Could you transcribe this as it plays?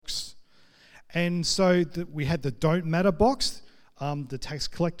And so we had the don't matter box. The tax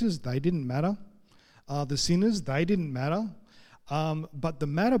collectors, they didn't matter. The sinners, they didn't matter. But the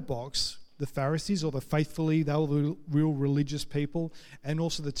matter box, the Pharisees or the faithfully, they were the real religious people, and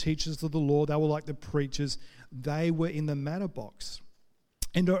also the teachers of the law, they were like the preachers, they were in the matter box.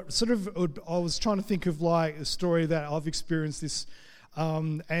 And I was trying to think of like a story that I've experienced this, you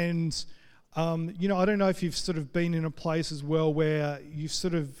know, I don't know if you've sort of been in a place as well where you've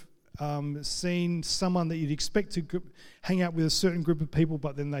sort of seen someone that you'd expect to hang out with a certain group of people,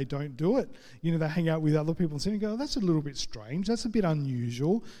 but then they don't do it. You know, they hang out with other people and go, oh, that's a little bit strange. That's a bit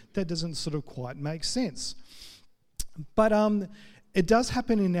unusual. That doesn't sort of quite make sense. But it does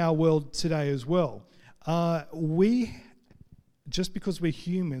happen in our world today as well. Just because we're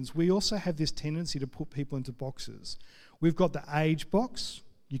humans, we also have this tendency to put people into boxes. We've got the age box.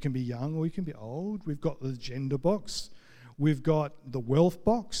 You can be young or you can be old. We've got the gender box. We've got the wealth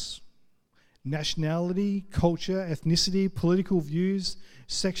box, nationality, culture, ethnicity, political views,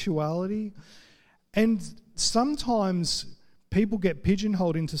 sexuality. And sometimes people get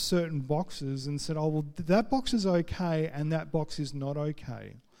pigeonholed into certain boxes and said, oh, well, that box is okay and that box is not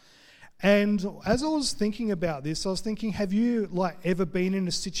okay. And as I was thinking about this, I was thinking, have you ever been in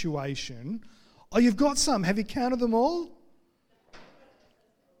a situation? Oh, you've got some. Have you counted them all?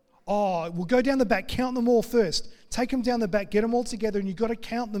 Oh, we'll go down the back, count them all first. Take them down the back, get them all together, and you've got to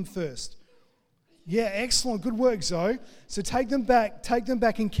count them first. Yeah, excellent. Good work, Zoe. So take them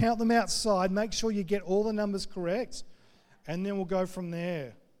back and count them outside. Make sure you get all the numbers correct. And then we'll go from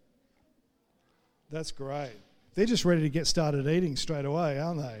there. That's great. They're just ready to get started eating straight away,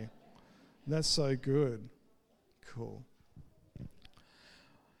 aren't they? That's so good. Cool.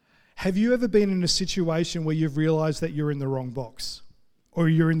 Have you ever been in a situation where you've realised that you're in the wrong box? Or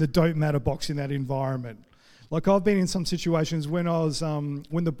you're in the don't matter box in that environment? Like I've been in some situations when I was,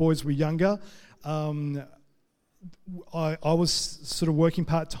 when the boys were younger, I was sort of working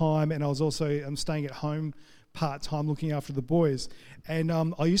part-time, and I was also staying at home part-time looking after the boys. And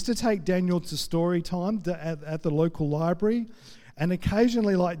I used to take Daniel to story time at the local library, and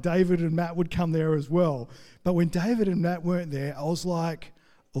occasionally like David and Matt would come there as well. But when David and Matt weren't there, I was like,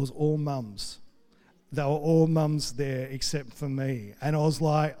 it was all mums. They were all mums there except for me. And I was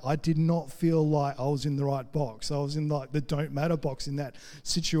like, I did not feel like I was in the right box. I was in like the don't matter box in that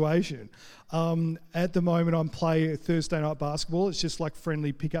situation. At the moment, I'm playing Thursday night basketball. It's just like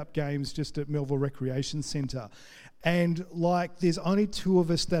friendly pickup games just at Melville Recreation Centre. And like there's only 2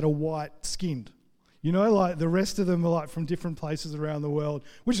 of us that are white-skinned. You know, like the rest of them are like from different places around the world,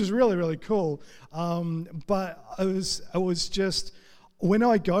 which is really, really cool. But it was just... When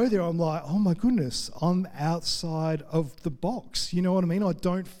I go there, I'm like, oh my goodness, I'm outside of the box. You know what I mean? I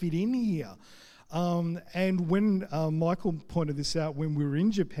don't fit in here. And when Michael pointed this out when we were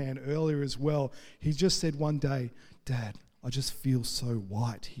in Japan earlier as well, he just said one day, Dad, I just feel so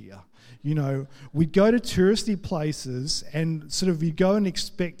white here. You know, we'd go to touristy places and sort of you'd go and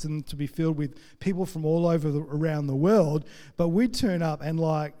expect them to be filled with people from all over around the world, but we'd turn up and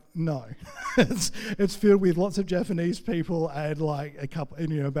like, no, it's filled with lots of Japanese people and like a couple,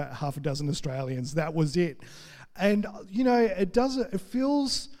 about half a dozen Australians. That was it. And, you know, it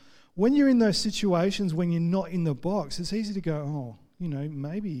feels, when you're in those situations, when you're not in the box, it's easy to go, oh, you know,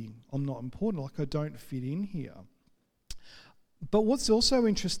 maybe I'm not important, like I don't fit in here. But what's also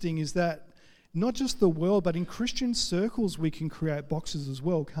interesting is that not just the world, but in Christian circles, we can create boxes as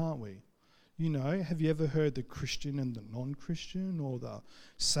well, can't we? You know, have you ever heard the Christian and the non-Christian, or the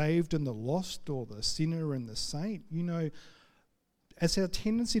saved and the lost, or the sinner and the saint? You know, it's our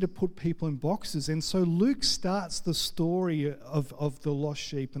tendency to put people in boxes. And so Luke starts the story of the lost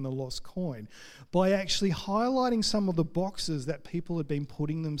sheep and the lost coin by actually highlighting some of the boxes that people had been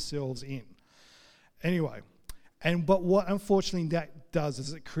putting themselves in. Anyway, but what unfortunately that does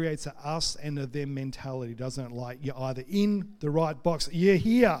is it creates a us and a them mentality, doesn't it? Like you're either in the right box, you're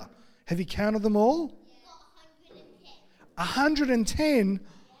here. Have you counted them all? 110?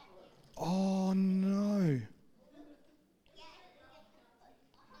 Oh no.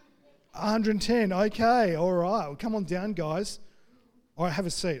 110. Okay, all right. Well, come on down, guys. All right, have a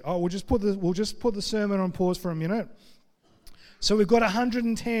seat. Oh, we'll just put the sermon on pause for a minute. So we've got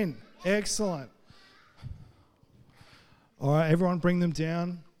 110. Excellent. All right, everyone, bring them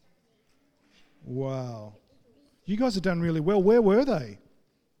down. Wow, you guys have done really well. Where were they?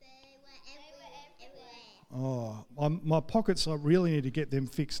 Oh, my pockets, I really need to get them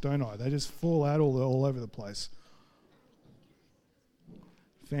fixed, don't I? They just fall out all over the place.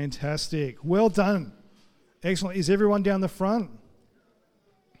 Fantastic. Well done. Excellent. Is everyone down the front?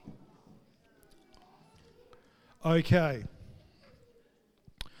 Okay.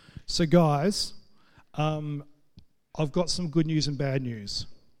 So guys, I've got some good news and bad news.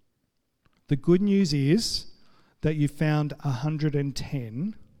 The good news is that you found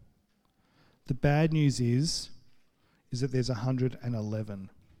 110. The bad news is that there's 111.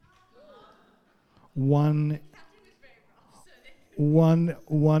 No,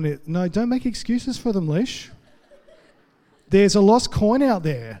 don't make excuses for them, Lish. There's a lost coin out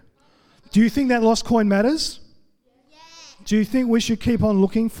there. Do you think that lost coin matters? Yeah. Do you think we should keep on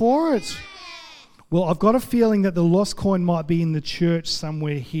looking for it? Well, I've got a feeling that the lost coin might be in the church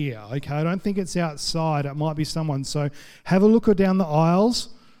somewhere here, okay? I don't think it's outside. It might be someone. So have a look down the aisles.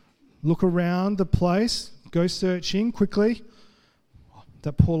 Look around the place. Go searching quickly.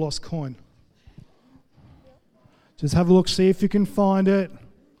 That poor lost coin. Just have a look, see if you can find it.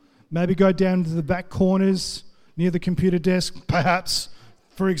 Maybe go down to the back corners near the computer desk, perhaps,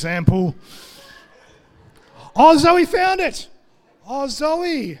 for example. Oh, Zoe found it. Oh,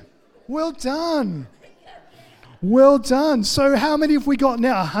 Zoe. Well done. Well done. So how many have we got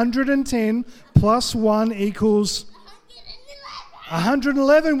now? 110 plus 1 equals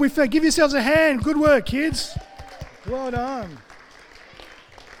 111. Give yourselves a hand. Good work, kids. Well done.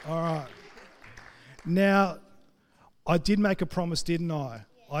 All right. Now, I did make a promise, didn't I?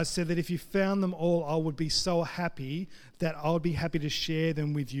 I said that if you found them all, I would be so happy that I would be happy to share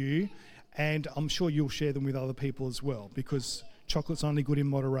them with you. And I'm sure you'll share them with other people as well, because chocolate's only good in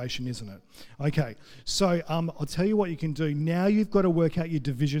moderation, isn't it? Okay, so I'll tell you what you can do. Now you've got to work out your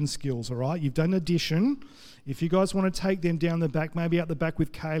division skills, all right? You've done addition. If you guys want to take them down the back, maybe out the back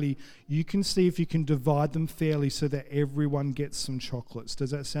with Kaylee, you can see if you can divide them fairly so that everyone gets some chocolates.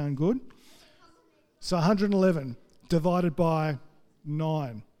 Does that sound good? So 111 divided by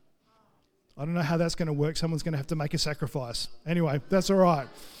 9. I don't know how that's going to work. Someone's going to have to make a sacrifice. Anyway, that's all right.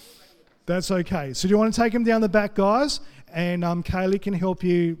 That's okay. So do you want to take them down the back, guys? And Kaylee can help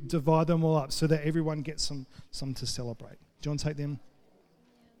you divide them all up so that everyone gets some to celebrate. Do you want to take them?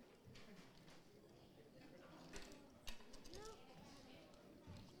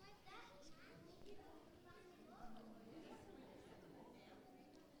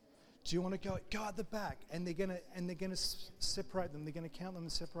 Do you want to go at the back? And they're gonna separate them. They're going to count them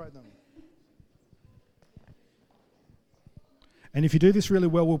and separate them. And if you do this really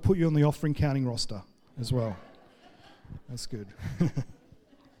well, we'll put you on the offering counting roster as well. That's good.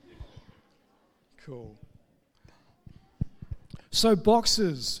 Cool. So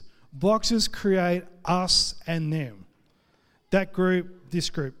boxes create us and them. That group, this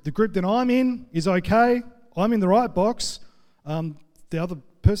group. The group that I'm in is okay. I'm in the right box. The other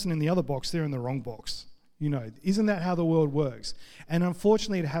person in the other box, they're in the wrong box. You know, isn't that how the world works? And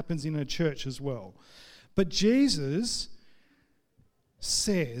unfortunately, it happens in a church as well. But Jesus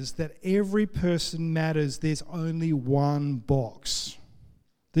says that every person matters. There's only one box.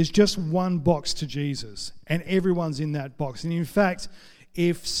 There's just one box to Jesus, and everyone's in that box. And in fact,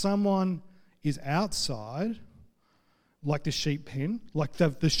 if someone is outside, like the sheep pen, like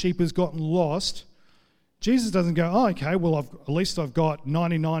the sheep has gotten lost, Jesus doesn't go, oh, okay, well, at least I've got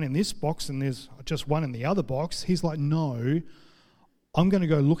 99 in this box and there's just one in the other box. He's like, no, I'm going to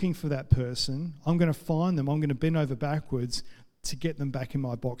go looking for that person. I'm going to find them. I'm going to bend over backwards to get them back in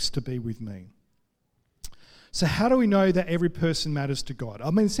my box to be with me. So how do we know that every person matters to God?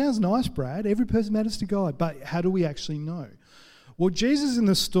 I mean, it sounds nice, Brad. Every person matters to God. But how do we actually know? Well, Jesus in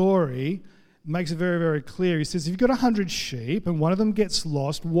the story makes it very, very clear. He says, if you've got 100 sheep and one of them gets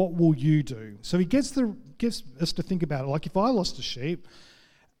lost, what will you do? So he gives us to think about it. Like if I lost a sheep,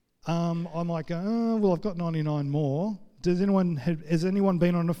 I might go, oh, well, I've got 99 more. Has anyone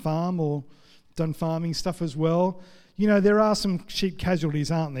been on a farm or done farming stuff as well? You know, there are some sheep casualties,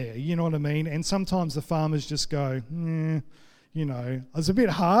 aren't there? You know what I mean? And sometimes the farmers just go, you know, it's a bit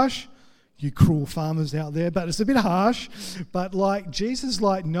harsh. You cruel farmers out there, but it's a bit harsh. But like Jesus,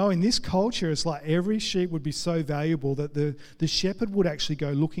 like, no, in this culture, it's like every sheep would be so valuable that the shepherd would actually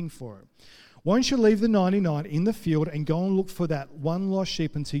go looking for it. Why don't you leave the 99 in the field and go and look for that one lost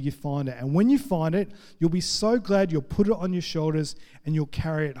sheep until you find it? And when you find it, you'll be so glad you'll put it on your shoulders and you'll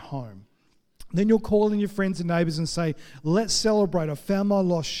carry it home. Then you'll call in your friends and neighbours and say, let's celebrate, I found my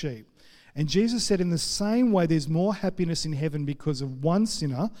lost sheep. And Jesus said in the same way, there's more happiness in heaven because of one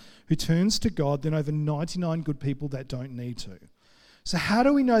sinner who turns to God than over 99 good people that don't need to. So how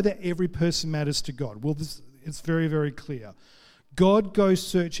do we know that every person matters to God? Well, it's very, very clear. God goes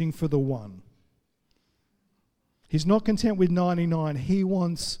searching for the one. He's not content with 99. He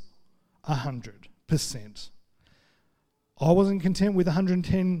wants 100%. I wasn't content with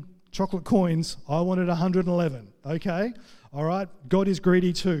 110 chocolate coins. I wanted 111. Okay? All right? God is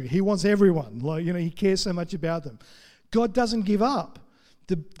greedy too. He wants everyone. Like, you know, he cares so much about them. God doesn't give up.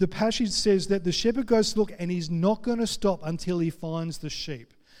 the passage says that the shepherd goes to look and he's not going to stop until he finds the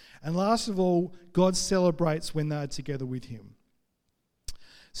sheep. And last of all, God celebrates when they're together with him.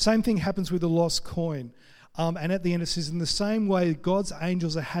 Same thing happens with the lost coin. And at the end it says, in the same way, God's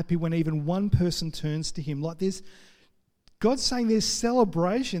angels are happy when even one person turns to him. Like God's saying there's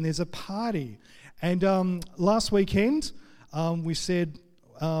celebration, there's a party. And last weekend, we said,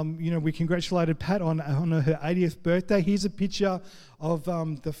 we congratulated Pat on her 80th birthday. Here's a picture of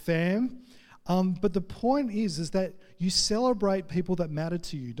the fam. But the point is that you celebrate people that matter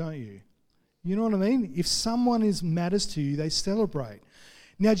to you, don't you? You know what I mean? If someone matters to you, they celebrate.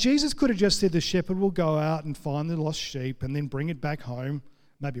 Now, Jesus could have just said the shepherd will go out and find the lost sheep and then bring it back home,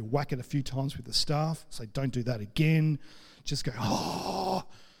 maybe whack it a few times with the staff, say, don't do that again. Just go, oh,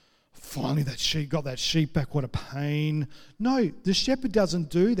 finally got that sheep back, what a pain. No, the shepherd doesn't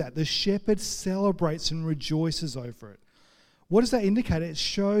do that. The shepherd celebrates and rejoices over it. What does that indicate? It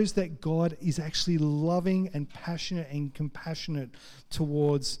shows that God is actually loving and passionate and compassionate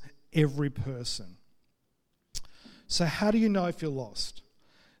towards every person. So how do you know if you're lost?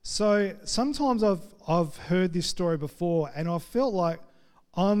 So sometimes I've heard this story before and I've felt like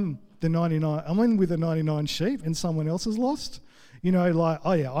I'm in with the 99 sheep and someone else is lost. Like,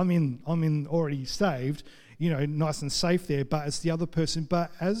 oh yeah, I'm in already saved, nice and safe there, but it's the other person.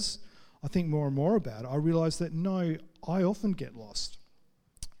 But as I think more and more about it, I realise that no, I often get lost.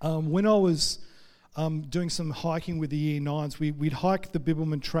 When I was doing some hiking with the Year 9s, we'd hike the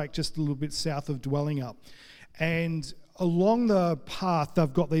Bibbulmun track just a little bit south of Dwellingup. And along the path,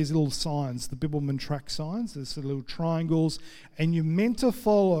 they've got these little signs, the Bibbulmun track signs. There's the little triangles, and you're meant to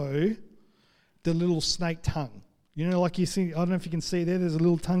follow the little snake tongue. Like you see, I don't know if you can see there's a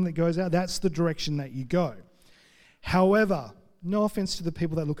little tongue that goes out. That's the direction that you go. However, no offence to the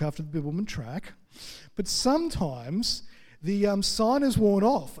people that look after the Bibbulmun track, but sometimes the sign is worn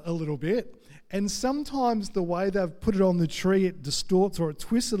off a little bit, and sometimes the way they've put it on the tree, it distorts or it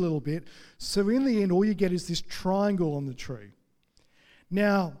twists a little bit. So in the end, all you get is this triangle on the tree.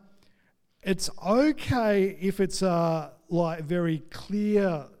 Now, it's okay if it's a very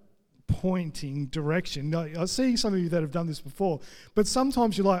clear pointing direction. Now, I see some of you that have done this before, but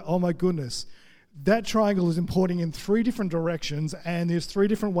sometimes you're like, oh my goodness, that triangle is pointing in 3 different directions and there's 3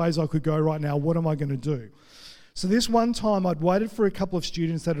 different ways I could go right now. What am I going to do? So this one time I'd waited for a couple of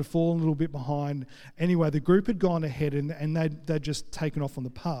students that had fallen a little bit behind. Anyway, the group had gone ahead and they'd just taken off on the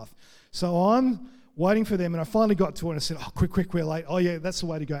path. So I'm waiting for them and I finally got to it and I said, oh, quick, we're late. Oh yeah, that's the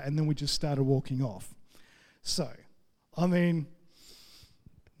way to go. And then we just started walking off. So,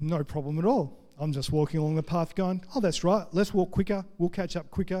 no problem at all. I'm just walking along the path going, oh, that's right. Let's walk quicker. We'll catch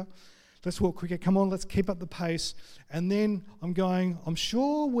up quicker. Let's walk quicker. Come on, let's keep up the pace. And then I'm going, I'm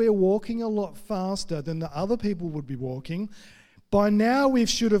sure we're walking a lot faster than the other people would be walking. By now we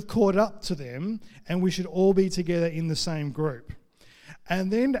should have caught up to them and we should all be together in the same group.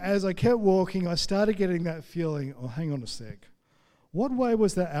 And then as I kept walking, I started getting that feeling, oh, hang on a sec. What way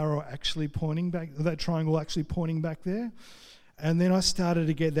was that arrow actually pointing back, that triangle actually pointing back there? And then I started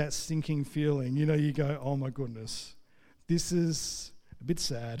to get that sinking feeling. You go, oh my goodness, this is a bit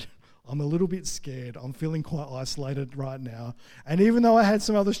sad. I'm a little bit scared. I'm feeling quite isolated right now. And even though I had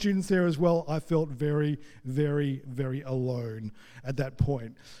some other students there as well, I felt very, very, very alone at that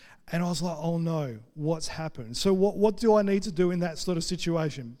point. And I was like, oh no, what's happened? So what do I need to do in that sort of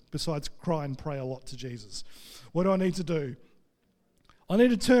situation besides cry and pray a lot to Jesus? What do I need to do? I need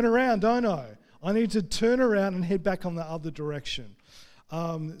to turn around, don't I? I need to turn around and head back on the other direction.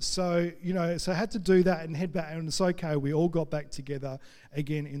 So I had to do that and head back, and it's okay. We all got back together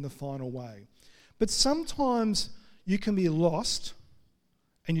again in the final way. But sometimes you can be lost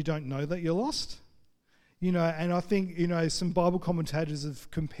and you don't know that you're lost. And I think, some Bible commentators have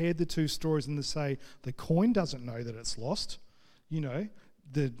compared the 2 stories and they say the coin doesn't know that it's lost.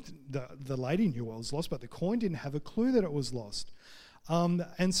 The lady knew it was lost, but the coin didn't have a clue that it was lost.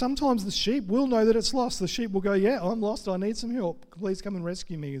 And sometimes the sheep will know that it's lost. The sheep will go, yeah, I'm lost. I need some help. Please come and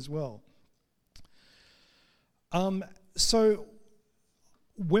rescue me as well. So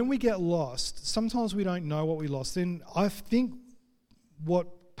when we get lost, sometimes we don't know what we lost. And I think what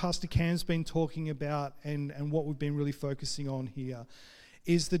Pastor Cam's been talking about and what we've been really focusing on here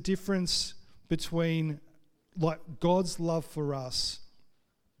is the difference between God's love for us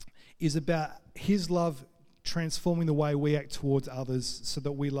is about his love transforming the way we act towards others so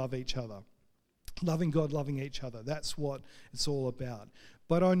that we love each other. Loving God, loving each other. That's what it's all about.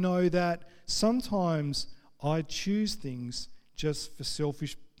 But I know that sometimes I choose things just for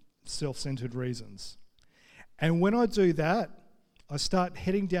selfish, self-centered reasons. And when I do that, I start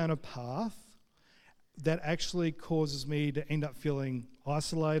heading down a path that actually causes me to end up feeling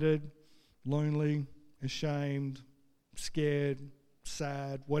isolated, lonely, ashamed, scared,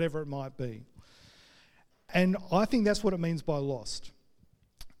 sad, whatever it might be. And I think that's what it means by lost.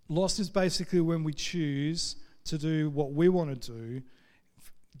 Lost is basically when we choose to do what we want to do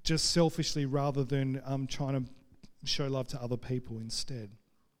just selfishly rather than trying to show love to other people instead.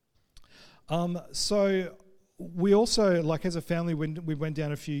 So we also, like as a family, we went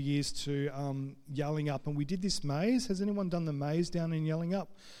down a few years to Yallingup, and we did this maze. Has anyone done the maze down in Yallingup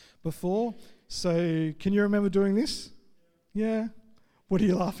before? So can you remember doing this? Yeah? What are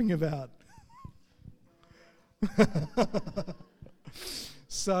you laughing about?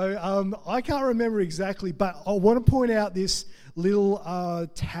 So I can't remember exactly, but I want to point out this little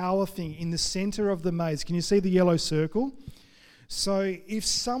tower thing in the center of the maze. Can you see the yellow circle? So if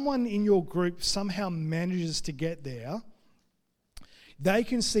someone in your group somehow manages to get there, they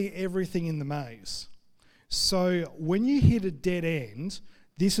can see everything in the maze. So when you hit a dead end,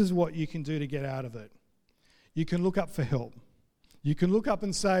 this is what you can do to get out of it. You can look up for help. You can look up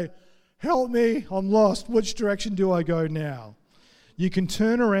and say, "Help me, I'm lost. Which direction do I go now?" You can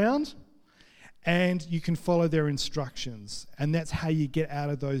turn around and you can follow their instructions. And that's how you get out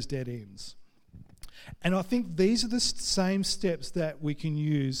of those dead ends. And I think these are the same steps that we can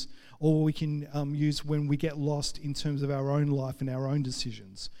use, or we can use when we get lost in terms of our own life and our own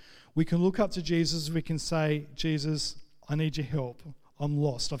decisions. We can look up to Jesus. We can say, "Jesus, I need your help. I'm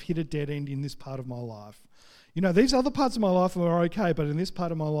lost. I've hit a dead end in this part of my life. You know, these other parts of my life are okay, but in this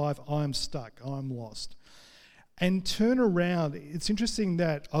part of my life, I'm stuck. I'm lost." And turn around. It's interesting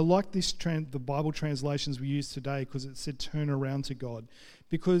that I like this the Bible translations we use today because it said turn around to God.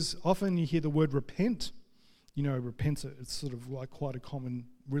 Because often you hear the word repent. You know, repent, it's sort of like quite a common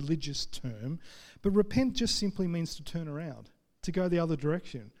religious term. But repent just simply means to turn around, to go the other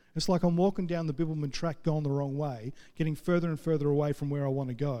direction. It's like I'm walking down the Bibbulmun track going the wrong way, getting further and further away from where I want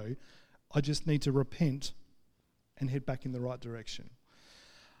to go. I just need to repent and head back in the right direction.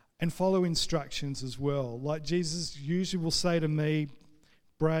 And follow instructions as well. Like Jesus usually will say to me,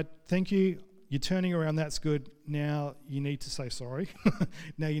 "Brad, thank you. You're turning around, that's good. Now you need to say sorry.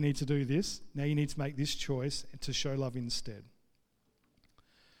 Now you need to do this. Now you need to make this choice to show love instead."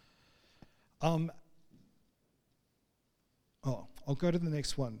 I'll go to the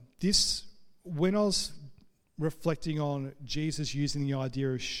next one. When I was reflecting on Jesus using the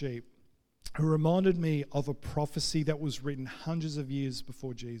idea of sheep, it reminded me of a prophecy that was written hundreds of years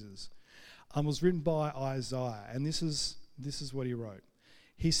before Jesus. It was written by Isaiah, and this is what he wrote.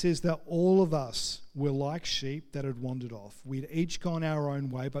 He says that all of us were like sheep that had wandered off. We'd each gone our own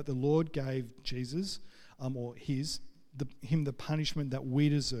way, but the Lord gave Jesus, him the punishment that we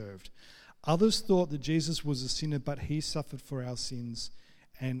deserved. Others thought that Jesus was a sinner, but he suffered for our sins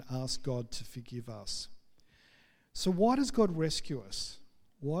and asked God to forgive us. So why does God rescue us?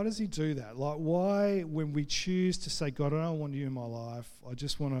 Why does he do that? Like, why, when we choose to say, "God, I don't want you in my life. I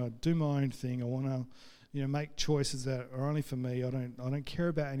just want to do my own thing. I want to, make choices that are only for me. I don't care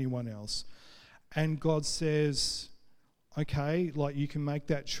about anyone else." And God says, "Okay, like you can make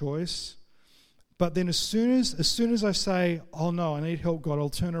that choice." But then as soon as I say, "Oh no, I need help, God, I'll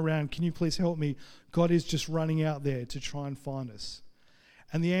turn around. Can you please help me?" God is just running out there to try and find us.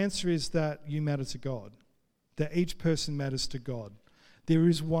 And the answer is that you matter to God. That each person matters to God. There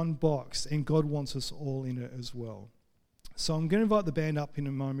is one box, and God wants us all in it as well. So I'm going to invite the band up in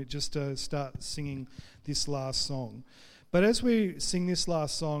a moment just to start singing this last song. But as we sing this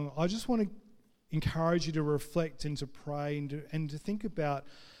last song, I just want to encourage you to reflect and to pray and to think about,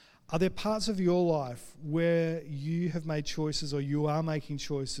 are there parts of your life where you have made choices or you are making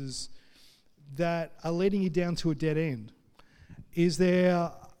choices that are leading you down to a dead end? Is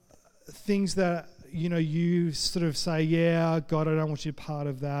there things that you sort of say, "Yeah, God, I don't want you part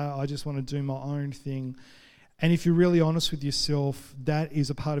of that. I just want to do my own thing." And if you're really honest with yourself, that is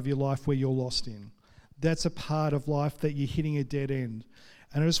a part of your life where you're lost in. That's a part of life that you're hitting a dead end.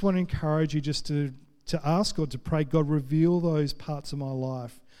 And I just want to encourage you just to ask God, to pray, "God, reveal those parts of my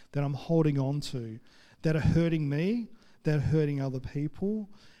life that I'm holding on to, that are hurting me, that are hurting other people,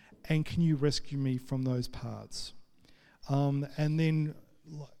 and can you rescue me from those parts?"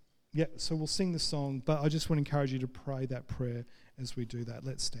 So we'll sing the song, but I just want to encourage you to pray that prayer as we do that.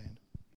 Let's stand.